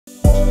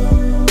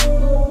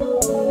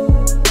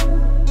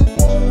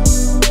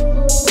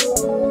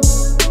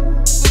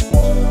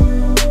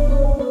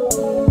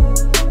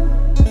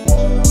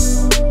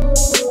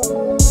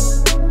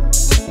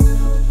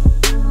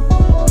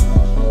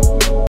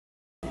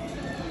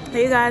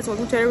Hey guys,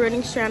 welcome to the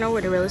Readings channel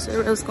where the realest of the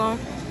realest gone.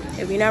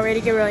 If you're not ready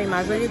to get real, you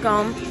might as well get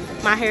gone.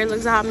 My hair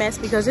looks a hot mess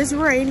because it's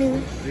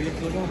raining.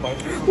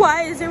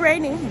 Why is it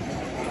raining?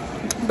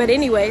 But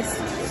anyways,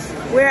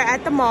 we're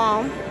at the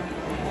mall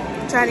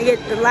trying to get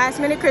the last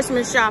minute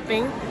Christmas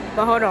shopping.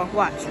 But hold on,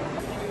 watch.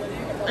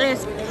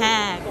 It's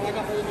packed.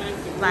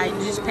 Like,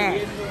 just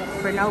packed.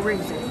 For no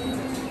reason.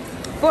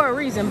 For a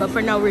reason, but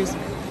for no reason.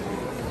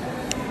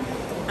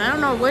 I don't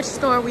know which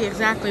store we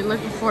exactly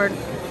looking for.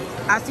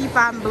 I see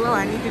Five and Below.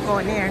 I need to go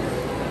in there.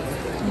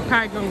 I'm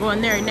probably gonna go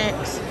in there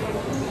next.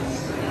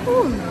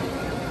 Whew.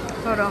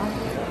 Hold on.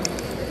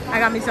 I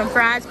got me some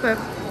fries,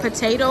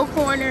 potato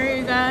corner,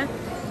 you guys.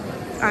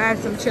 I have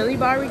some chili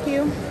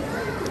barbecue.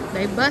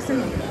 They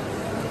bussin'.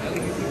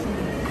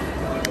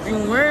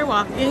 And we're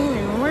walking,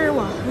 and we're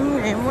walking,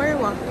 and we're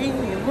walking,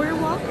 and we're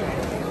walking.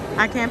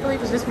 I can't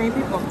believe it's this many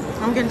people.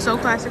 I'm getting so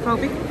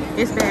claustrophobic.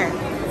 It's bad.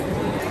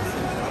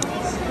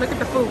 Look at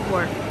the food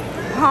court.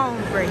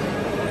 Hungry.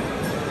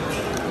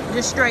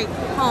 Just straight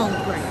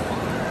hungry.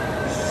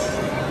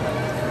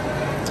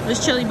 This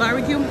chili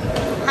barbecue,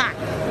 hot.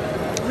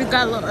 It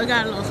got a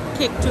little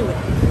kick to it.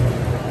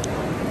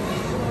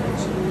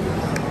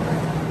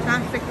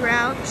 Trying to figure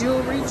out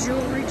jewelry.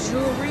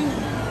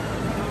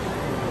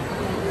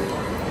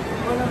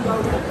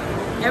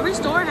 Every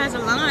store has a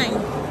line.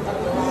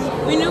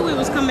 We knew we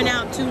was coming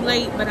out too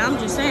late, but I'm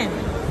just saying.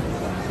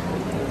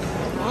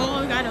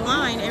 Oh, got a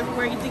line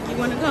everywhere you think you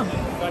want to go.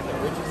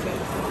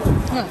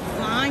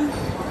 Line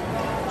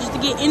just to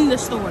get in the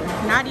store,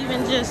 not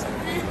even just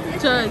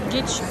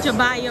to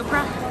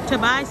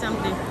buy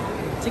something.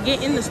 To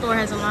get in the store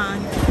has a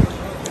line.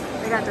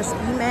 They got the ski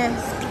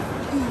mask,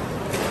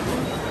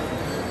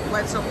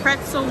 Wetzel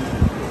pretzel.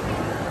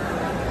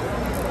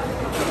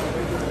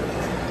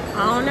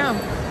 I don't know.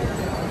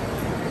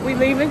 We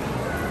leaving?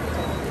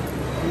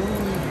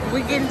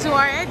 We getting to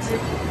our exit.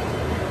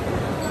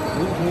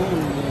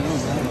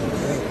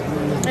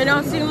 It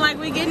don't seem like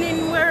we getting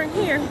anywhere in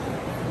here.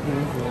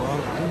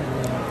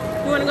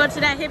 You want to go to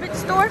that Hibbett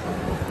store?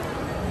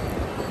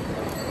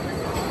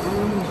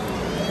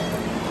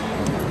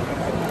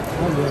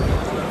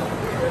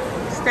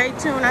 Stay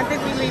tuned. I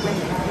think we're leaving.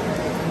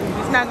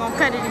 It's not going to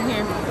cut it in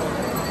here.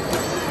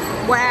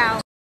 Wow.